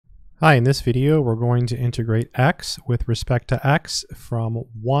Hi, in this video, we're going to integrate x with respect to x from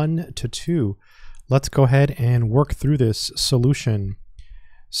 1 to 2. Let's go ahead and work through this solution.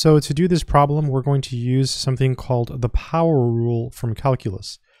 So to do this problem, we're going to use something called the power rule from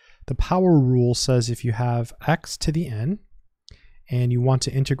calculus. The power rule says if you have x to the n and you want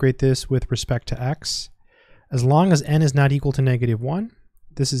to integrate this with respect to x, as long as n is not equal to -1,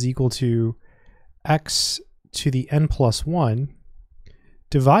 this is equal to x to the n plus 1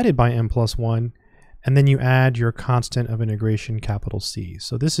 divided by n plus 1, and then you add your constant of integration, capital C.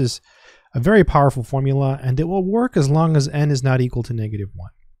 So this is a very powerful formula, and it will work as long as n is not equal to -1.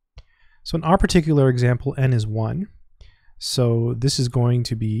 So in our particular example, n is 1. So this is going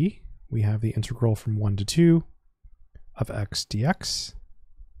to be, we have the integral from 1 to 2 of x dx.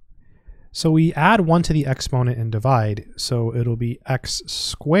 So we add 1 to the exponent and divide, so it'll be x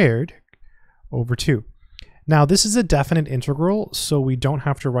squared over 2. Now this is a definite integral, so we don't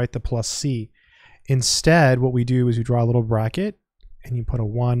have to write the plus c. Instead, what we do is we draw a little bracket and you put a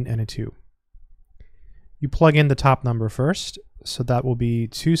 1 and a 2. You plug in the top number first, so that will be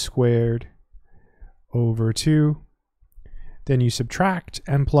 2 squared over 2. Then you subtract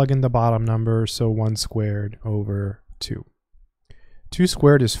and plug in the bottom number, so 1 squared over 2. 2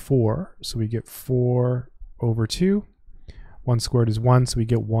 squared is 4, so we get 4 over 2. 1 squared is 1, so we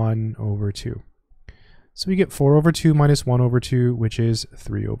get 1 over 2. So we get 4 over 2 minus 1 over 2, which is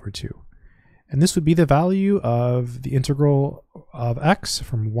 3 over 2. And this would be the value of the integral of x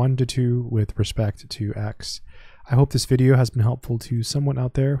from 1 to 2 with respect to x. I hope this video has been helpful to someone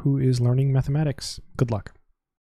out there who is learning mathematics. Good luck.